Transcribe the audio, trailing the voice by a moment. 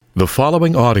The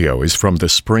following audio is from the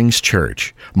Springs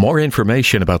Church. More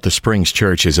information about the Springs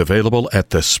Church is available at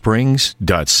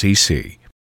thesprings.cc.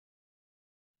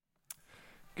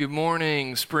 Good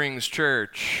morning, Springs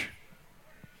Church.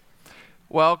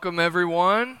 Welcome,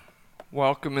 everyone.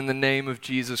 Welcome in the name of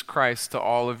Jesus Christ to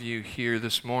all of you here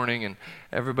this morning and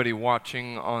everybody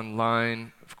watching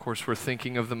online. Of course, we're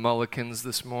thinking of the Mullicans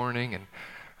this morning, and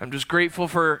I'm just grateful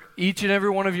for each and every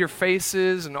one of your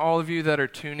faces and all of you that are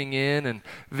tuning in, and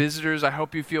visitors. I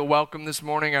hope you feel welcome this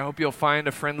morning. I hope you'll find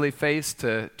a friendly face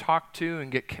to talk to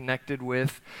and get connected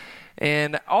with.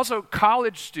 And also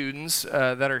college students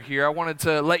that are here, I wanted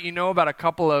to let you know about a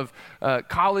couple of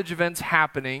college events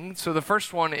happening. So the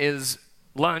first one is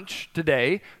lunch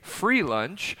today, free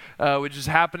lunch, which is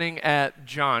happening at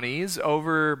Johnny's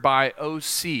over by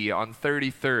OC on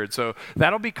 33rd. So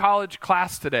that'll be college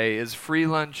class today, is free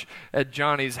lunch at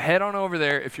Johnny's. Head on over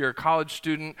there if you're a college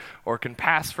student or can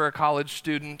pass for a college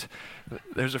student.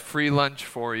 There's a free lunch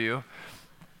for you.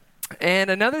 And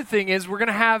another thing is we're going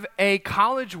to have a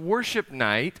college worship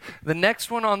night. The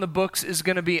next one on the books is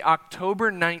going to be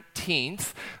October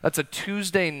 19th. That's a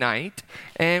Tuesday night.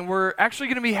 And we're actually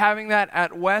going to be having that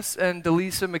at Wes and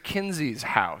Delisa McKenzie's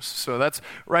house. So that's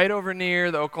right over near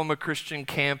the Oklahoma Christian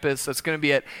campus. That's going to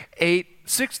be at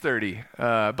 6:30.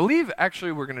 I believe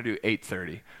actually we're going to do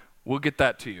 8:30. We'll get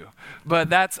that to you.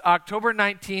 But that's October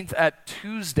 19th at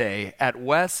Tuesday at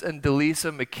Wes and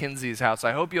Delisa McKenzie's house.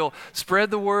 I hope you'll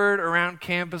spread the word around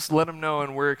campus, let them know,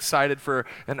 and we're excited for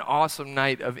an awesome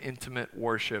night of intimate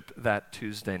worship that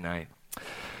Tuesday night.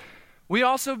 We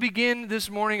also begin this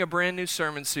morning a brand new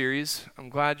sermon series. I'm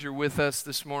glad you're with us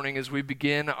this morning as we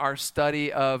begin our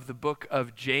study of the book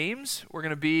of James. We're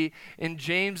going to be in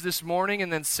James this morning and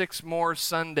then 6 more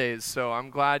Sundays. So I'm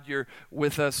glad you're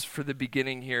with us for the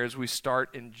beginning here as we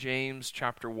start in James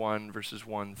chapter 1, verses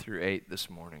 1 through 8 this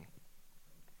morning.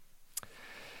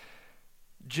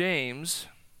 James,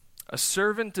 a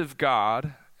servant of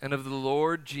God and of the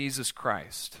Lord Jesus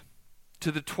Christ,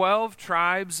 to the 12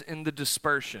 tribes in the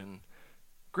dispersion,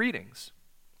 greetings.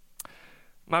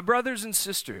 My brothers and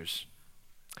sisters,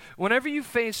 whenever you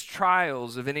face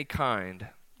trials of any kind,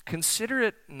 consider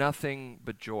it nothing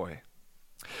but joy,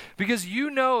 because you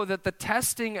know that the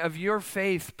testing of your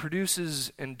faith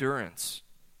produces endurance.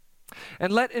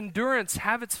 And let endurance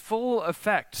have its full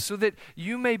effect, so that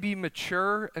you may be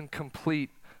mature and complete,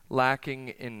 lacking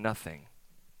in nothing.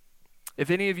 If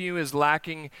any of you is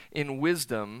lacking in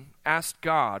wisdom, ask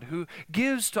God, who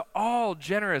gives to all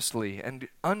generously and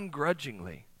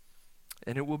ungrudgingly,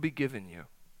 and it will be given you.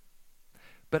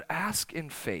 But ask in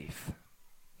faith,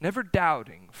 never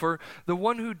doubting, for the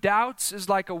one who doubts is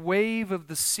like a wave of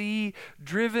the sea,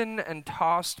 driven and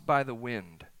tossed by the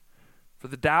wind. For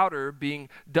the doubter, being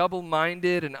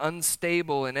double-minded and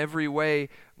unstable in every way,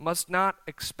 must not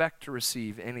expect to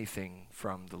receive anything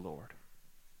from the Lord.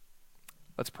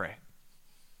 Let's pray.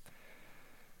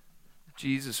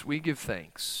 Jesus, we give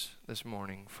thanks this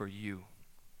morning for you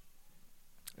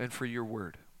and for your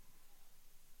word.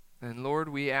 And Lord,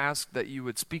 we ask that you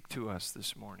would speak to us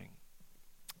this morning,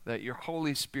 that your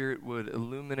Holy Spirit would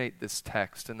illuminate this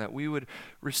text, and that we would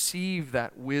receive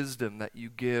that wisdom that you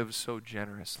give so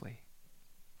generously.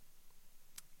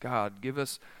 God, give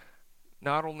us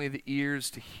not only the ears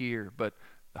to hear, but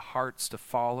the hearts to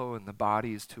follow and the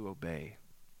bodies to obey.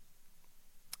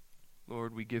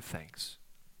 Lord, we give thanks.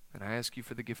 And I ask you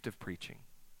for the gift of preaching.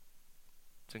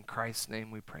 It's in Christ's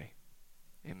name we pray.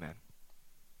 Amen.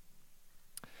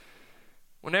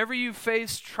 Whenever you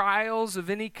face trials of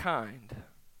any kind,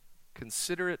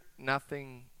 consider it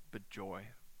nothing but joy.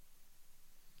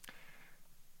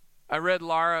 I read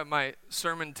Laura my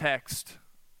sermon text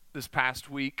this past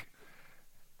week,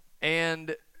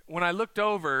 and when I looked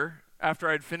over after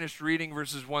I'd finished reading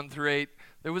verses 1 through 8,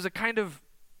 there was a kind of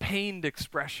pained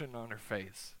expression on her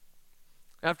face.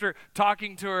 After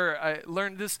talking to her, I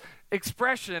learned this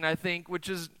expression, I think, which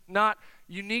is not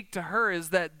unique to her,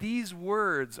 is that these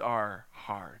words are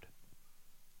hard.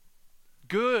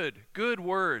 Good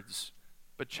words,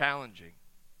 but challenging.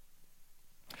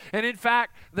 And in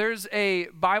fact, there's a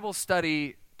Bible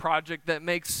study project that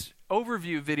makes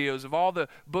overview videos of all the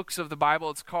books of the Bible.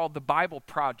 It's called the Bible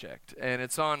Project, and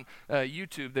it's on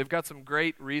YouTube. They've got some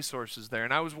great resources there.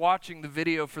 And I was watching the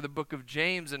video for the book of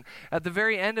James, and at the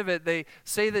very end of it, they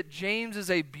say that James is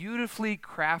a beautifully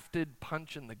crafted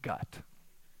punch in the gut,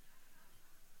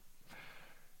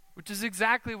 which is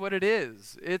exactly what it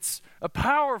is. It's a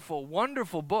powerful,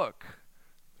 wonderful book,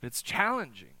 but it's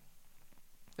challenging.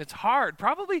 It's hard.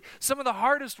 Probably some of the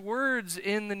hardest words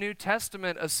in the New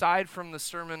Testament aside from the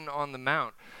Sermon on the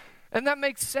Mount. And that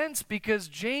makes sense because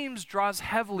James draws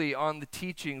heavily on the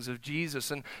teachings of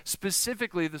Jesus and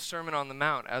specifically the Sermon on the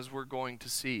Mount, as we're going to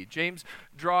see. James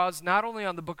draws not only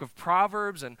on the book of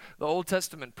Proverbs and the Old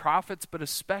Testament prophets, but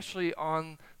especially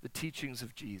on the teachings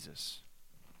of Jesus.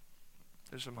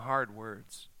 There's some hard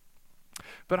words.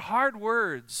 But hard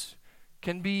words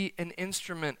can be an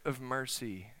instrument of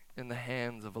mercy in the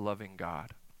hands of a loving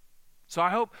God. So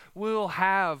I hope we'll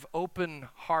have open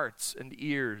hearts and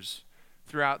ears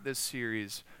throughout this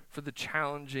series for the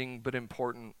challenging but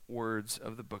important words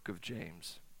of the book of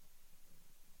James.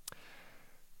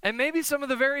 And maybe some of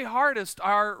the very hardest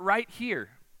are right here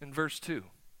in verse 2.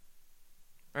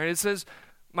 Right? It says,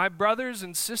 "My brothers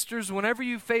and sisters, whenever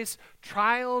you face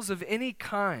trials of any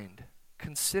kind,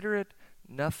 consider it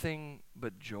nothing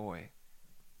but joy."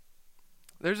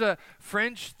 There's a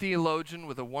French theologian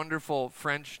with a wonderful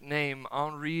French name,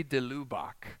 Henri de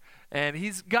Lubac. And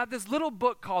he's got this little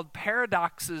book called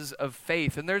Paradoxes of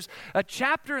Faith. And there's a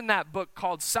chapter in that book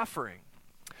called Suffering.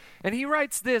 And he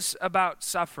writes this about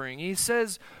suffering. He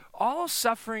says, "All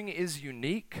suffering is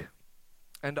unique,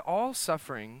 and all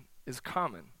suffering is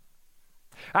common.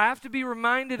 I have to be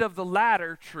reminded of the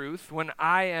latter truth when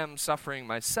I am suffering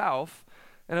myself,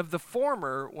 and of the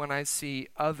former when I see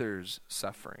others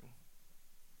suffering."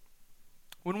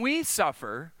 When we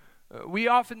suffer, we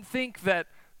often think that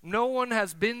no one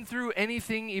has been through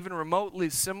anything even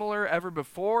remotely similar ever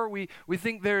before. We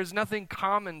think there is nothing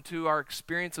common to our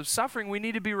experience of suffering. We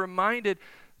need to be reminded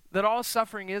that all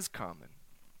suffering is common.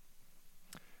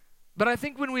 But I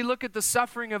think when we look at the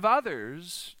suffering of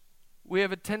others, we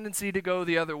have a tendency to go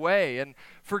the other way and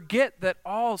forget that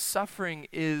all suffering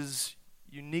is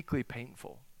uniquely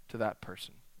painful to that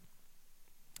person.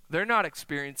 They're not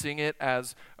experiencing it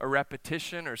as a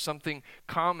repetition or something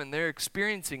common. They're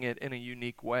experiencing it in a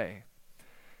unique way.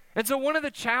 And so one of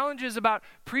the challenges about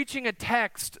preaching a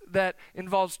text that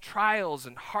involves trials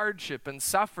and hardship and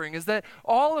suffering is that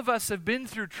all of us have been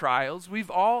through trials.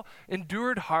 We've all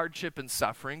endured hardship and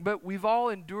suffering, but we've all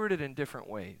endured it in different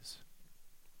ways.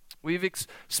 We've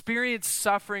experienced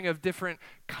suffering of different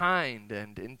kind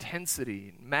and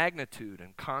intensity, magnitude,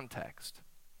 and context.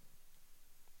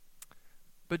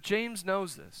 But James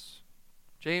knows this.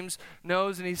 James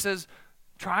knows, and he says,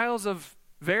 trials of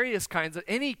various kinds,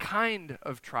 any kind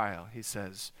of trial, he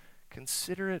says,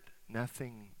 consider it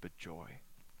nothing but joy.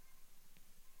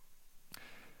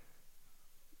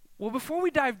 Well, before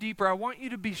we dive deeper, I want you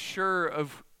to be sure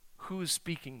of who is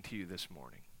speaking to you this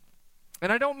morning.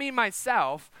 And I don't mean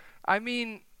myself, I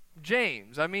mean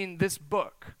James, I mean this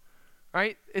book,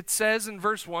 right? It says in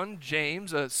verse 1,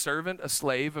 James, a servant, a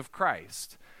slave of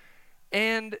Christ.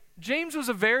 And James was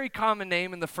a very common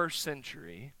name in the first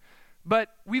century,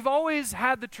 but we've always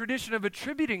had the tradition of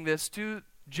attributing this to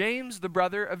James, the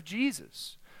brother of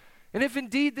Jesus. And if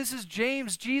indeed this is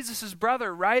James, Jesus'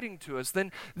 brother, writing to us,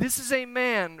 then this is a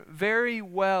man very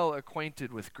well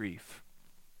acquainted with grief.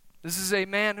 This is a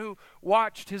man who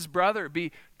watched his brother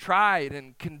be tried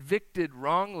and convicted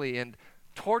wrongly and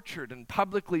tortured and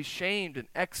publicly shamed and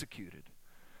executed.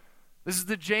 This is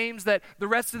the James that the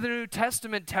rest of the New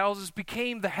Testament tells us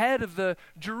became the head of the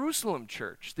Jerusalem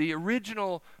church, the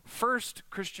original first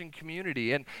Christian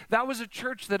community. And that was a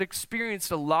church that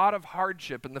experienced a lot of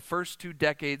hardship in the first 2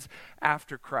 decades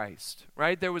after Christ,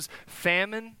 right? There was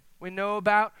famine we know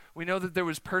about. We know that there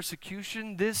was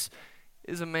persecution. This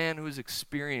is a man who has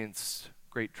experienced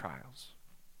great trials.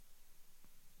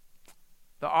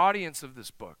 The audience of this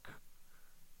book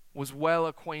was well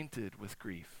acquainted with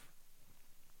grief.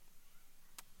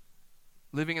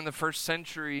 Living in the first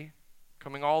century,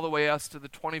 coming all the way us to the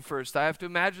 21st, I have to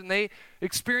imagine they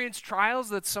experienced trials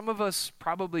that some of us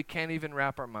probably can't even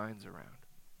wrap our minds around.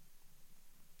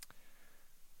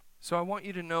 So I want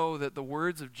you to know that the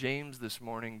words of James this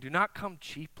morning do not come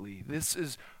cheaply. This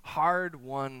is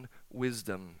hard-won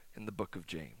wisdom in the book of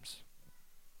James.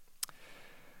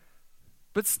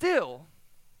 But still,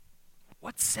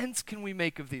 what sense can we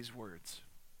make of these words?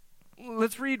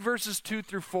 Let's read verses 2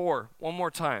 through 4 one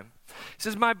more time. It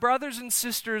says, "My brothers and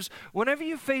sisters, whenever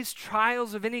you face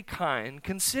trials of any kind,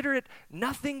 consider it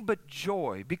nothing but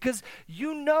joy, because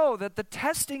you know that the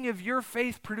testing of your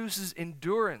faith produces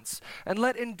endurance. And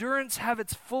let endurance have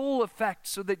its full effect,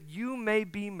 so that you may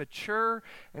be mature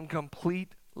and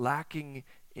complete, lacking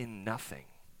in nothing."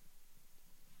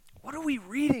 What are we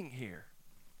reading here?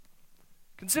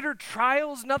 Consider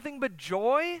trials nothing but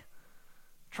joy?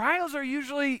 Trials are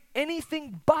usually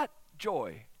anything but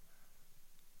joy.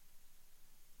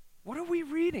 What are we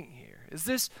reading here? Is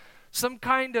this some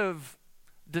kind of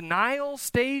denial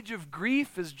stage of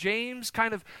grief? Is James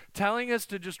kind of telling us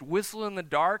to just whistle in the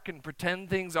dark and pretend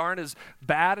things aren't as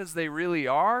bad as they really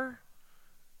are?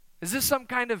 Is this some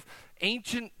kind of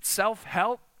ancient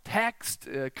self-help text,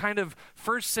 kind of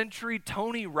first century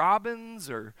Tony Robbins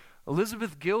or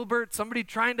Elizabeth Gilbert, somebody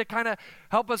trying to kind of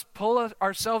help us pull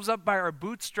ourselves up by our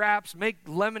bootstraps, make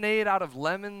lemonade out of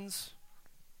lemons?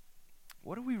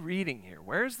 What are we reading here?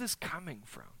 Where is this coming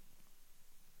from?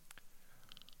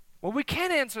 Well, we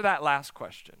can't answer that last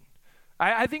question.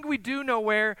 I think we do know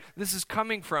where this is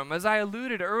coming from. As I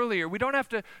alluded earlier, we don't have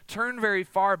to turn very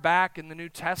far back in the New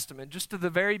Testament, just to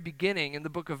the very beginning in the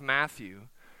book of Matthew,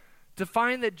 to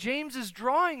find that James is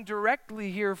drawing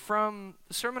directly here from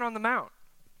the Sermon on the Mount,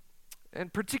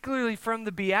 and particularly from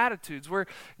the Beatitudes, where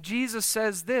Jesus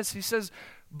says this. He says,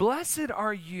 "Blessed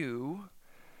are you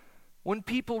when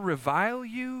people revile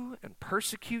you and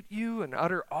persecute you and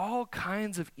utter all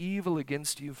kinds of evil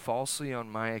against you falsely on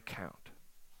my account.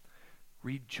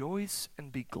 Rejoice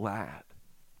and be glad,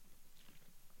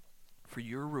 for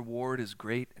your reward is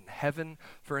great in heaven,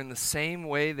 for in the same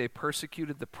way they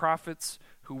persecuted the prophets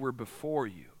who were before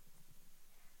you."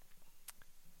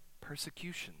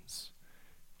 Persecutions.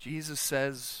 Jesus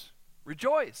says,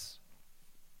 rejoice,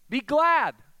 be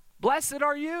glad, blessed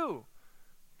are you.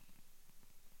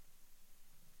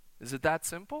 Is it that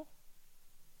simple?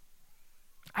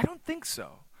 I don't think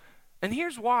so. And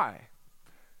here's why.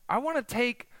 I want to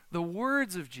take the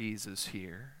words of Jesus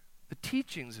here, the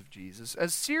teachings of Jesus,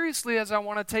 as seriously as I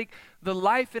want to take the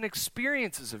life and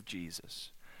experiences of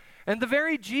Jesus. And the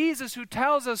very Jesus who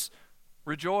tells us,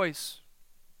 rejoice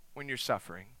when you're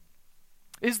suffering,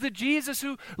 is the Jesus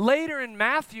who later in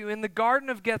Matthew, in the Garden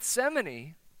of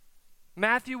Gethsemane,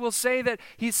 Matthew will say that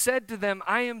he said to them,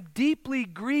 "I am deeply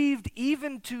grieved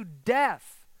even to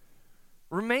death.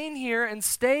 Remain here and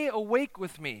stay awake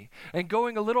with me." And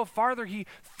going a little farther, he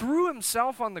threw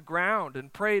himself on the ground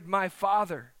and prayed, "My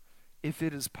Father, if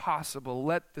it is possible,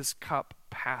 let this cup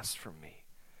pass from me.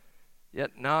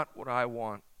 Yet not what I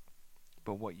want,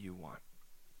 but what you want."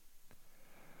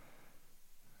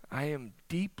 I am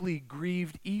deeply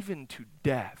grieved even to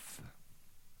death.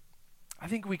 I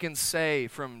think we can say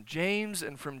from James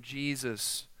and from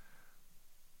Jesus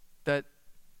that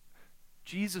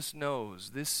Jesus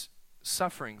knows this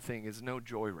suffering thing is no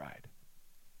joyride.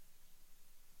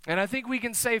 And I think we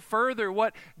can say further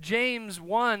what James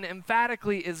 1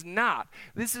 emphatically is not.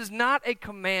 This is not a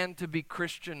command to be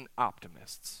Christian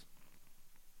optimists.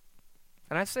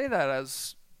 And I say that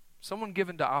as someone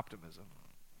given to optimism.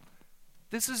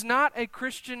 This is not a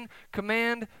Christian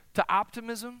command to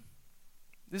optimism.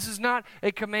 This is not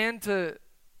a command to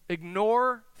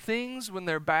ignore things when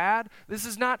they're bad. This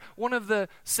is not one of the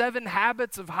 7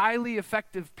 habits of highly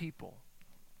effective people.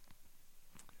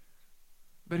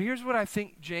 But here's what I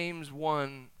think James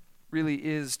 1 really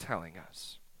is telling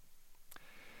us.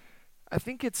 I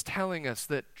think it's telling us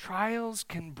that trials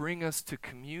can bring us to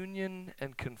communion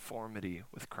and conformity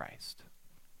with Christ.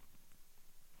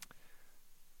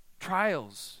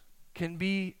 Trials can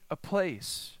be a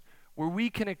place where we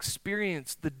can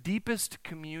experience the deepest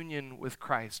communion with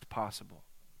Christ possible.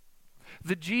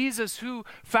 The Jesus who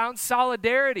found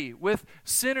solidarity with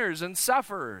sinners and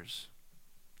sufferers.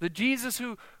 The Jesus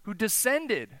who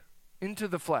descended into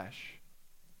the flesh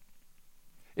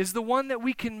is the one that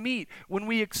we can meet when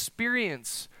we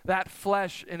experience that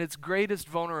flesh in its greatest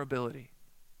vulnerability,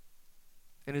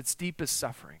 in its deepest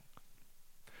suffering.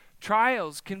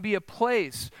 Trials can be a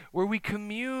place where we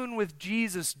commune with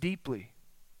Jesus deeply.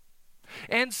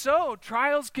 And so,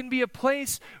 trials can be a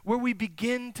place where we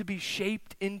begin to be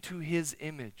shaped into his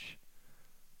image.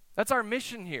 That's our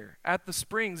mission here at the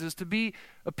Springs, is to be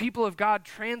a people of God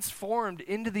transformed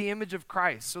into the image of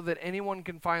Christ so that anyone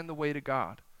can find the way to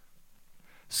God.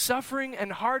 Suffering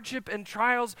and hardship and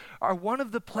trials are one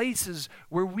of the places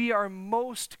where we are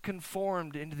most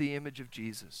conformed into the image of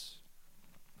Jesus.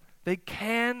 They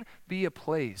can be a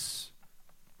place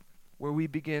where we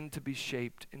begin to be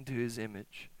shaped into his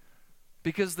image.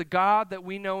 Because the God that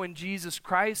we know in Jesus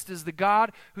Christ is the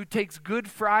God who takes Good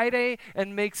Friday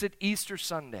and makes it Easter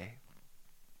Sunday.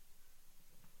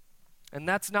 And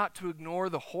that's not to ignore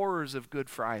the horrors of Good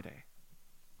Friday.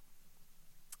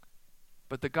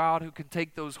 But the God who can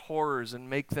take those horrors and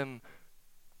make them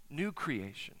new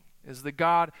creation is the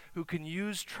God who can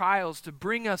use trials to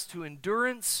bring us to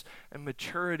endurance and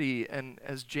maturity and,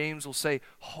 as James will say,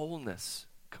 wholeness,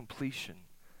 completion,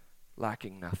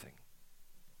 lacking nothing.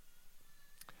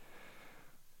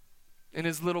 In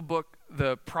his little book,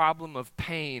 The Problem of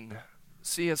Pain,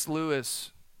 C.S.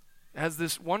 Lewis has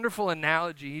this wonderful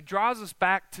analogy. He draws us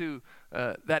back to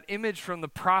that image from the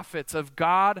prophets of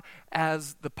God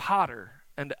as the potter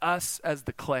and us as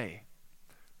the clay.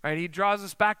 Right? He draws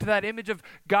us back to that image of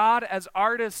God as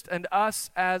artist and us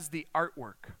as the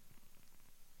artwork.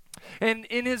 And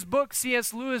in his book,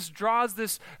 C.S. Lewis draws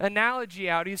this analogy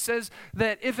out. He says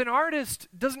that if an artist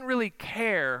doesn't really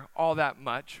care all that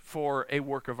much for a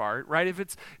work of art, right? If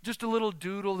it's just a little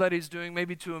doodle that he's doing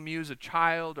maybe to amuse a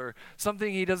child or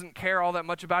something he doesn't care all that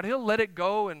much about, he'll let it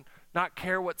go and not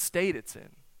care what state it's in.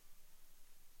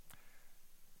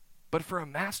 But for a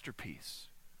masterpiece,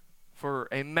 for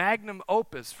a magnum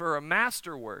opus, for a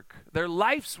masterwork, their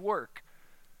life's work,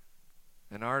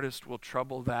 an artist will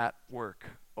trouble that work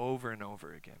over and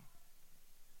over again.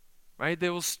 Right? They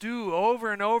will stew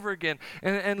over and over again.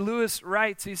 And Lewis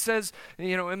writes, he says,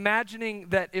 imagining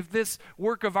that if this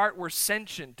work of art were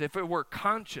sentient, if it were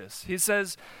conscious, he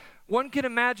says, one can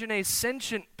imagine a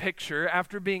sentient picture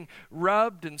after being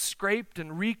rubbed and scraped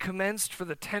and recommenced for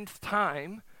the 10th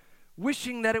time,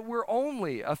 wishing that it were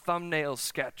only a thumbnail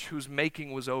sketch whose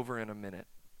making was over in a minute.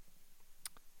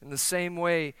 In the same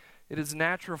way, it is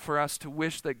natural for us to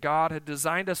wish that God had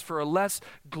designed us for a less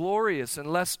glorious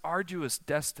and less arduous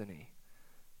destiny.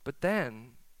 But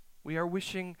then, we are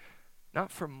wishing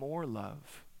not for more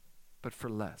love, but for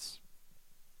less.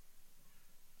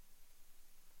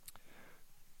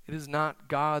 It is not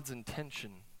God's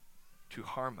intention to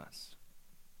harm us.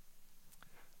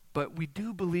 But we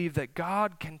do believe that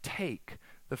God can take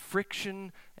the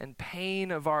friction and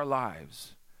pain of our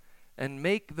lives and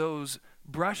make those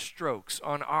brushstrokes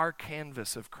on our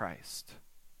canvas of Christ.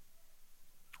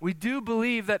 We do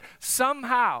believe that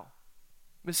somehow,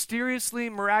 mysteriously,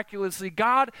 miraculously,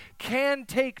 God can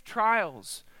take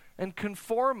trials and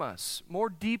conform us more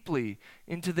deeply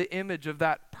into the image of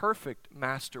that perfect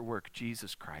masterwork,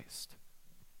 Jesus Christ.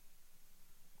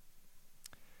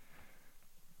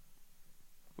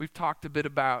 We've talked a bit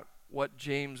about what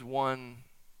James 1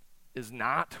 is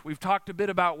not. We've talked a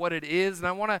bit about what it is, and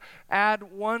I want to add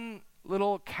one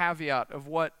little caveat of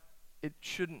what it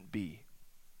shouldn't be.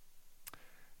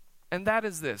 And that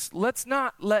is this. Let's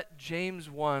not let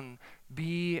James 1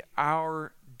 be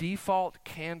our default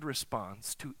canned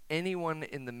response to anyone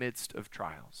in the midst of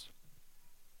trials.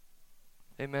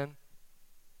 Amen?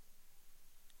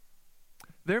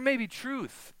 There may be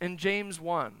truth in James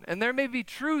 1, and there may be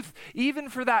truth even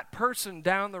for that person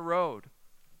down the road.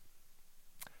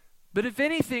 But if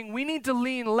anything, we need to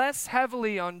lean less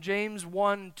heavily on James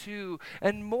 1:2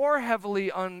 and more heavily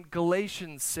on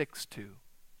Galatians 6:2.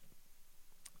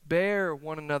 Bear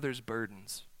one another's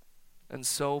burdens, and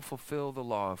so fulfill the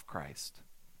law of Christ.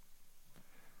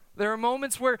 There are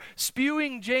moments where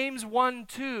spewing James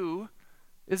 1:2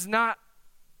 is not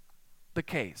the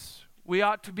case. We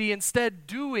ought to be instead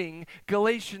doing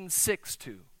Galatians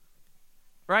 6:2.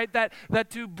 Right? That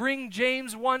to bring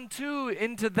James 1:2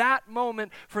 into that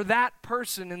moment for that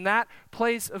person in that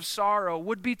place of sorrow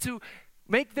would be to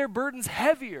make their burdens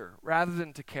heavier rather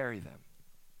than to carry them.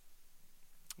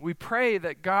 We pray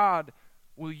that God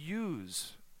will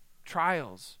use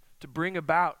trials to bring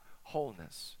about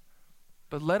wholeness.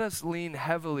 But let us lean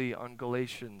heavily on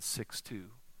Galatians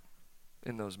 6:2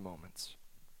 in those moments.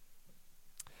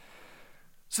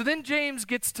 So then James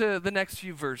gets to the next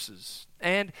few verses,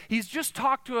 and he's just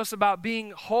talked to us about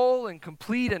being whole and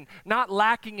complete and not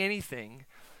lacking anything.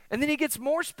 And then he gets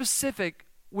more specific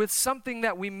with something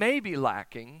that we may be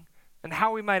lacking and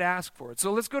how we might ask for it.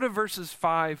 So let's go to verses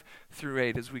 5 through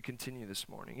 8 as we continue this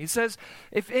morning. He says,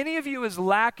 "If any of you is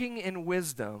lacking in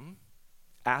wisdom,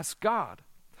 ask God,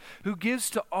 who gives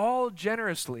to all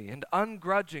generously and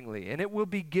ungrudgingly, and it will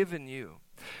be given you.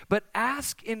 But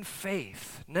ask in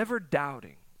faith, never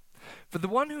doubting. For the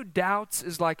one who doubts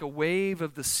is like a wave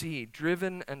of the sea,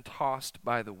 driven and tossed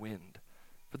by the wind.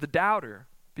 For the doubter,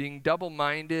 being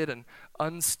double-minded and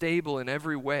unstable in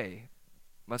every way,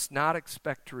 must not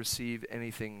expect to receive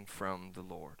anything from the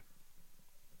Lord."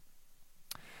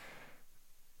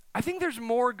 I think there's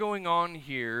more going on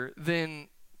here than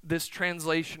this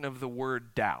translation of the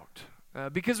word doubt.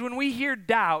 Because when we hear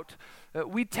doubt,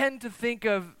 we tend to think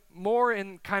of more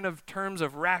in kind of terms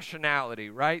of rationality,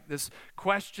 right? This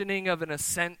questioning of an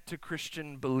assent to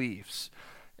Christian beliefs.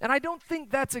 And I don't think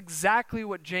that's exactly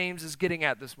what James is getting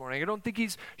at this morning. I don't think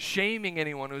he's shaming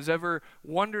anyone who's ever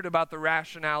wondered about the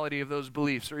rationality of those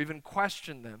beliefs or even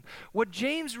questioned them. What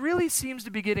James really seems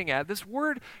to be getting at, this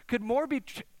word could more be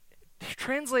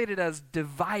translated as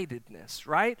dividedness,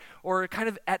 right? Or kind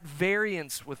of at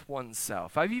variance with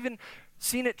oneself. I've even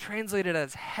seen it translated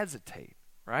as hesitate,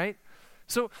 right?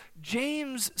 So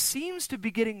James seems to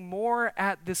be getting more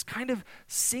at this kind of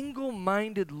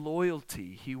single-minded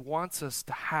loyalty he wants us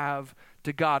to have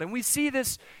to God. And we see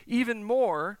this even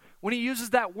more when he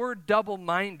uses that word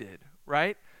double-minded,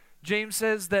 right? James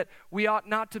says that we ought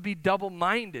not to be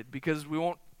double-minded because we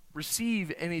won't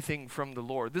receive anything from the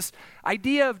Lord. This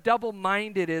idea of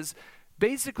double-minded is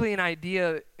basically an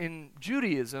idea in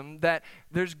Judaism that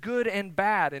there's good and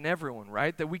bad in everyone,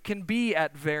 right? That we can be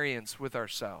at variance with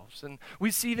ourselves. And we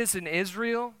see this in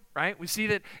Israel, right? We see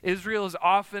that Israel is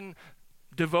often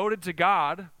devoted to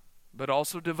God, but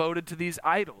also devoted to these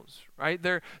idols, right?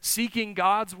 They're seeking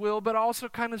God's will, but also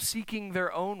kind of seeking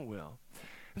their own will.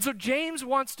 And so James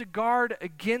wants to guard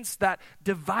against that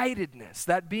dividedness,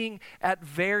 that being at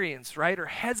variance, right? Or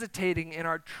hesitating in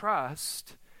our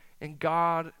trust in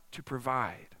God to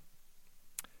provide.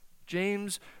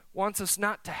 James wants us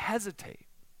not to hesitate,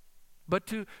 but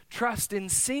to trust in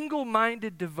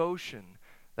single-minded devotion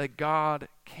that God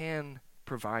can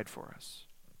provide for us.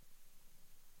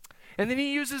 And then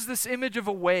he uses this image of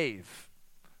a wave,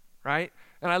 right?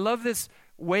 And I love this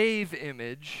wave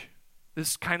image,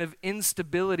 this kind of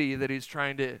instability that he's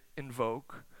trying to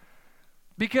invoke.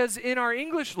 Because in our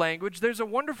English language, there's a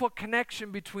wonderful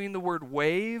connection between the word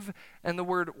wave and the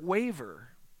word waver,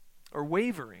 or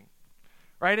wavering,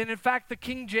 right? And in fact, the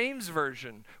King James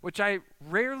Version, which I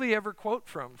rarely ever quote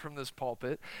from this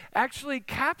pulpit, actually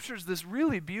captures this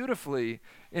really beautifully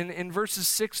in verses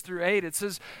 6 through 8. It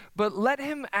says, "But let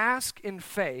him ask in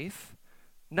faith,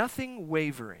 nothing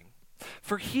wavering.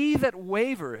 For he that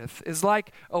wavereth is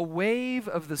like a wave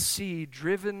of the sea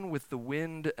driven with the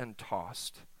wind and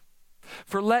tossed.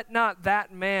 For let not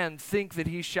that man think that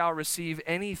he shall receive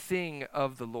anything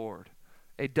of the Lord.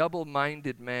 A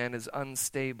double-minded man is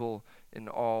unstable in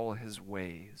all his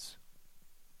ways."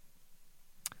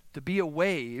 To be a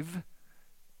wave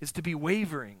is to be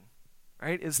wavering,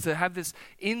 right? Is to have this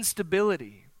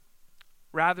instability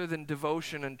rather than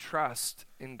devotion and trust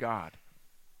in God.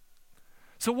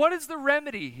 So what is the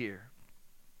remedy here?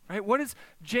 Right? What is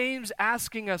James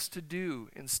asking us to do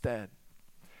instead?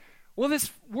 Well,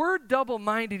 this word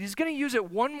double-minded, he's going to use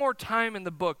it one more time in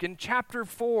the book. In chapter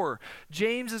 4,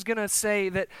 James is going to say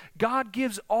that God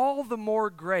gives all the more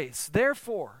grace.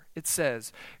 Therefore, it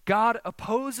says, God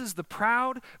opposes the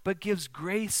proud, but gives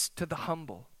grace to the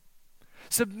humble.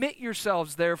 Submit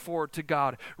yourselves, therefore, to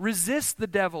God. Resist the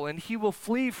devil, and he will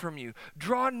flee from you.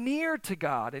 Draw near to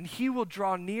God, and he will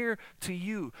draw near to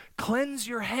you. Cleanse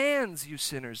your hands, you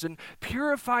sinners, and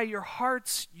purify your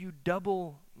hearts, you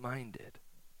double-minded.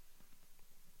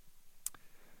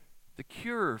 The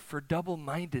cure for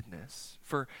double-mindedness,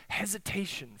 for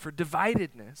hesitation, for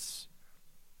dividedness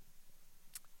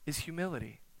is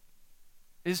humility,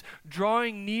 is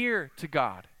drawing near to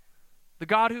God, the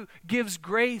God who gives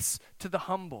grace to the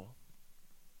humble.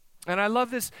 And I love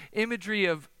this imagery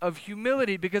of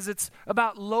humility because it's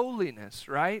about lowliness,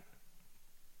 right?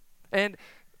 And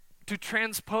to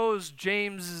transpose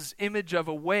James's image of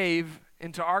a wave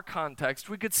into our context,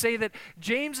 we could say that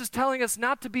James is telling us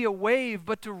not to be a wave,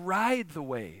 but to ride the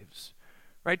waves,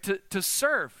 right? To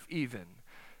surf even.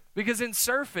 Because in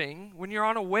surfing, when you're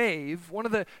on a wave, one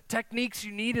of the techniques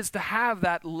you need is to have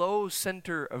that low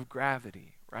center of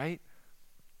gravity, right?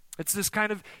 It's this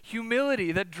kind of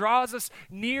humility that draws us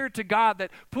near to God,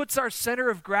 that puts our center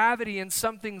of gravity in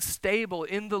something stable,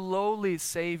 in the lowly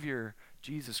Savior,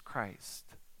 Jesus Christ.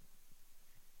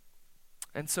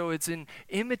 And so it's in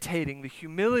imitating the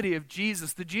humility of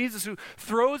Jesus, the Jesus who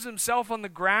throws himself on the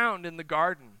ground in the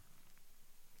garden,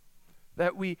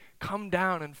 that we come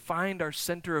down and find our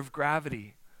center of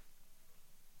gravity,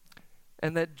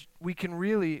 and that we can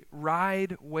really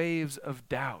ride waves of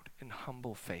doubt in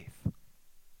humble faith.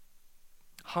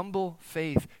 Humble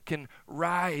faith can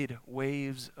ride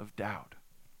waves of doubt.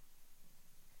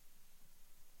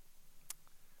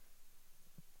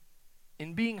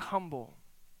 In being humble,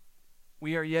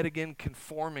 we are yet again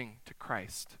conforming to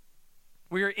Christ.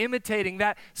 We are imitating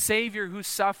that Savior who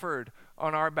suffered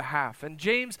on our behalf. And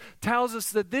James tells us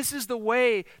that this is the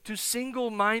way to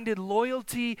single-minded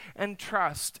loyalty and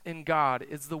trust in God.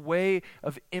 It's the way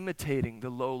of imitating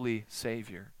the lowly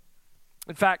Savior.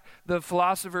 In fact, the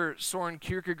philosopher Soren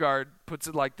Kierkegaard puts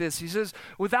it like this. He says,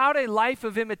 "Without a life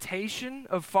of imitation,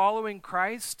 of following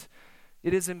Christ,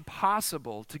 it is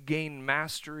impossible to gain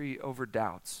mastery over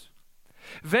doubts.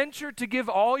 Venture to give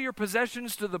all your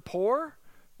possessions to the poor,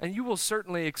 and you will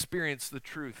certainly experience the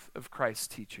truth of Christ's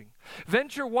teaching.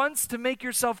 Venture once to make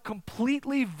yourself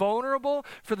completely vulnerable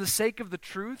for the sake of the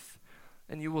truth,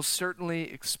 and you will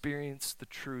certainly experience the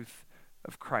truth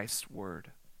of Christ's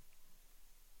word."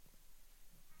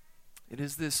 It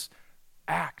is this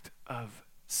act of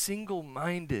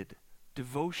single-minded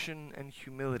devotion and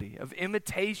humility, of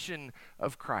imitation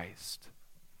of Christ,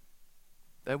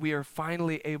 that we are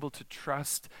finally able to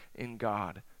trust in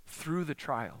God through the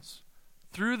trials,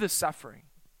 through the suffering.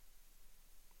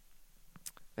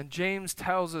 And James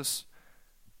tells us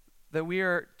that we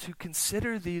are to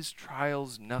consider these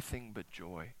trials nothing but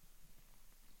joy.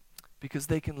 because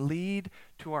they can lead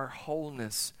to our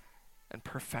wholeness and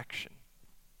perfection.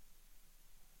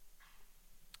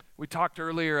 We talked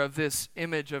earlier of this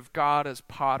image of God as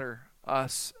potter,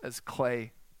 us as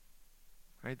clay.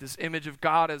 Right? This image of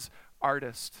God as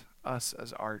artist, us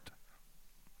as art.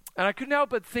 And I couldn't help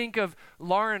but think of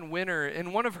Lauren Winner.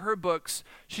 In one of her books,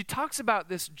 she talks about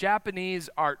this Japanese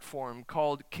art form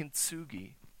called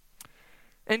kintsugi.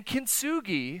 And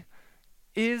kintsugi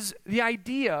is the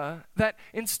idea that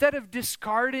instead of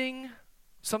discarding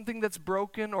something that's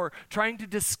broken or trying to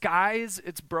disguise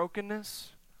its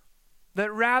brokenness,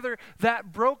 that rather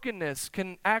that brokenness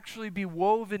can actually be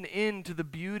woven into the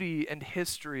beauty and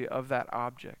history of that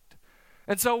object.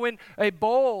 And so when a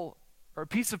bowl or a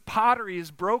piece of pottery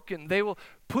is broken, they will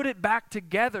put it back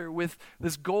together with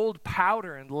this gold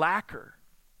powder and lacquer,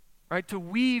 right, to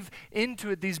weave into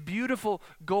it these beautiful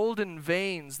golden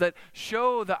veins that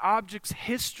show the object's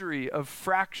history of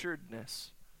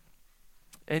fracturedness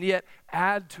and yet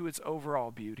add to its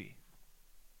overall beauty.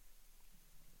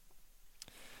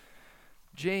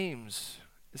 James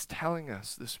is telling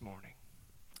us this morning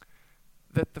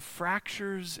that the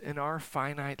fractures in our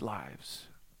finite lives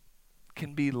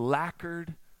can be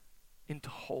lacquered into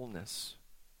wholeness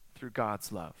through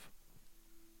God's love.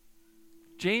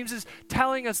 James is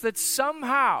telling us that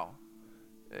somehow,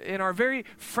 in our very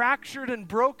fractured and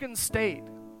broken state,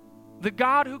 the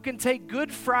God who can take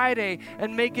Good Friday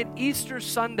and make it Easter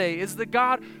Sunday is the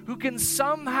God who can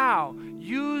somehow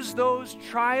use those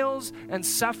trials and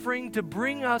suffering to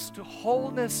bring us to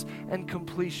wholeness and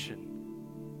completion.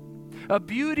 A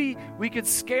beauty we could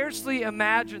scarcely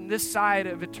imagine this side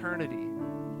of eternity.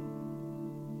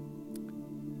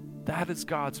 That is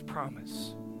God's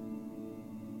promise.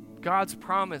 God's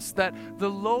promise that the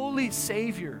lowly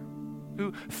Savior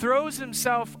who throws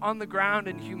himself on the ground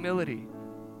in humility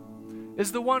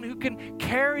is the one who can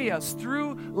carry us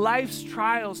through life's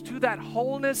trials to that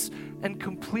wholeness and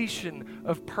completion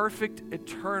of perfect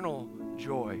eternal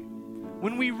joy.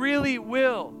 When we really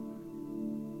will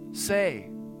say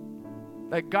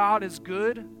that God is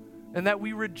good and that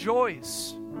we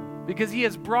rejoice because he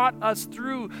has brought us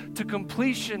through to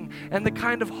completion and the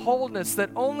kind of wholeness that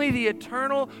only the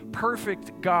eternal,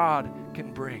 perfect God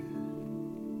can bring.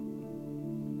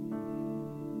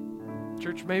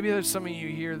 Church, maybe there's some of you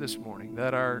here this morning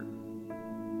that are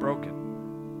broken.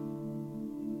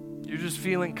 You're just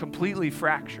feeling completely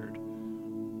fractured.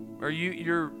 Or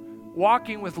you're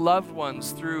walking with loved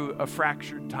ones through a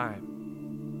fractured time.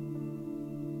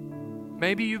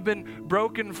 Maybe you've been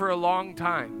broken for a long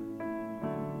time.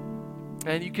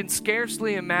 And you can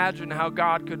scarcely imagine how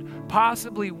God could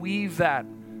possibly weave that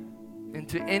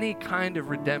into any kind of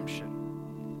redemption.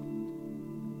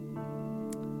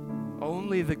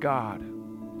 Only the God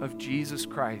of Jesus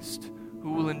Christ,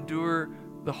 who will endure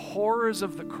the horrors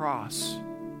of the cross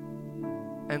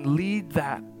and lead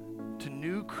that to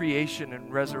new creation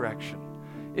and resurrection,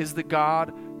 is the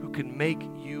God who can make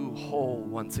you whole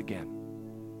once again.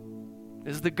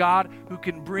 Is the God who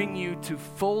can bring you to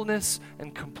fullness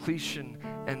and completion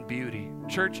and beauty.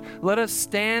 Church, let us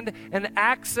stand and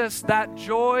access that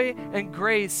joy and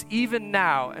grace even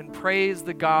now and praise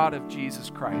the God of Jesus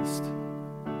Christ.